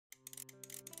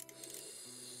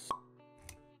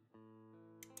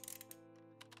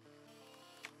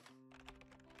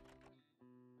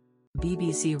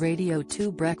BBC Radio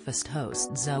 2 breakfast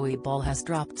host Zoe Ball has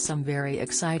dropped some very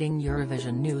exciting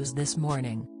Eurovision news this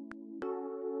morning.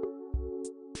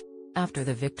 After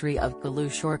the victory of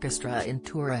Kalush Orchestra in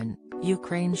Turin,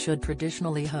 Ukraine should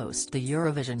traditionally host the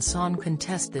Eurovision Song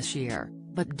Contest this year,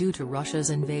 but due to Russia's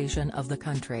invasion of the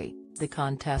country, the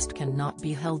contest cannot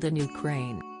be held in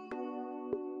Ukraine.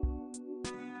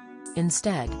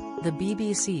 Instead, the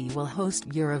BBC will host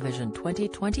Eurovision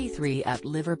 2023 at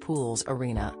Liverpool's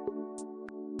arena.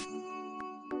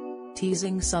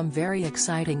 Teasing some very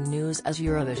exciting news as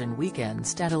Eurovision weekend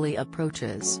steadily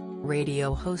approaches,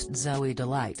 radio host Zoe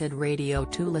delighted Radio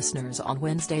 2 listeners on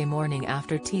Wednesday morning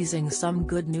after teasing some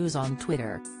good news on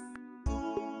Twitter.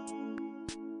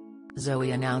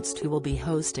 Zoe announced who will be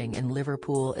hosting in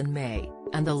Liverpool in May,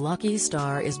 and the lucky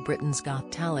star is Britain's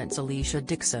Got Talent's Alicia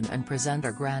Dixson and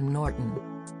presenter Graham Norton.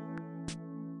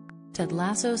 Ted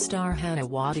Lasso star Hannah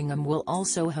Waddingham will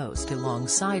also host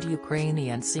alongside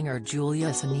Ukrainian singer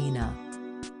Julia Sanina.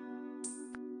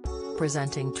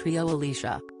 Presenting trio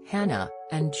Alicia, Hannah,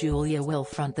 and Julia will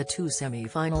front the two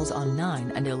semi-finals on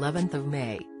 9 and 11th of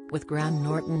May, with Graham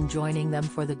Norton joining them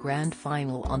for the grand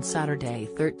final on Saturday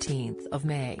 13th of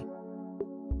May.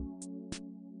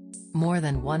 More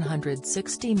than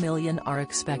 160 million are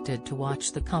expected to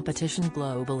watch the competition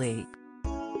globally.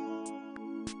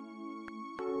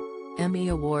 Emmy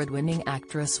Award-winning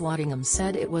actress Waddingham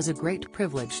said it was a great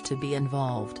privilege to be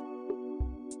involved.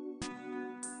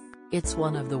 It's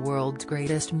one of the world's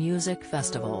greatest music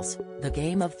festivals, the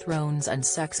Game of Thrones and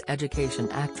sex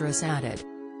education actress added.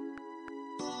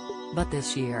 But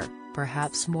this year,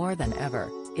 perhaps more than ever,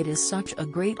 it is such a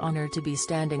great honor to be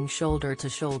standing shoulder to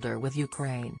shoulder with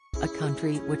Ukraine, a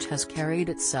country which has carried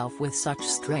itself with such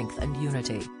strength and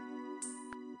unity.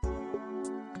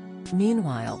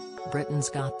 Meanwhile, Britain's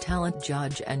Got Talent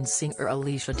judge and singer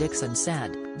Alicia Dixson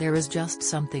said, "There is just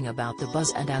something about the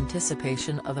buzz and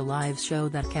anticipation of a live show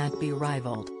that can't be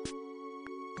rivaled.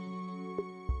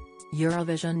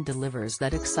 Eurovision delivers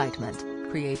that excitement,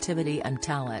 creativity and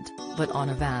talent, but on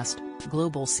a vast,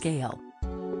 global scale."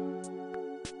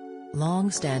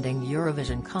 Long-standing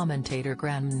Eurovision commentator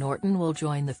Graham Norton will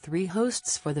join the three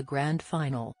hosts for the grand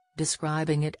final,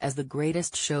 describing it as the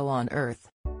greatest show on earth.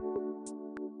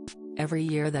 "Every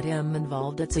year that I'm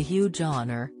involved it's a huge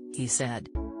honor," he said.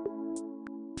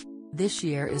 "This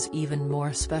year is even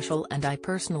more special and I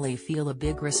personally feel a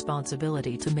big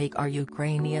responsibility to make our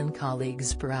Ukrainian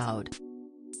colleagues proud."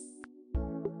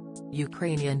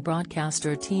 Ukrainian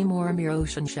broadcaster Timur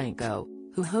Miroshnichenko,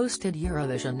 who hosted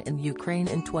Eurovision in Ukraine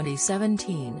in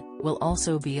 2017, will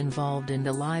also be involved in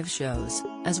the live shows,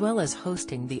 as well as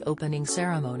hosting the opening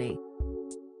ceremony.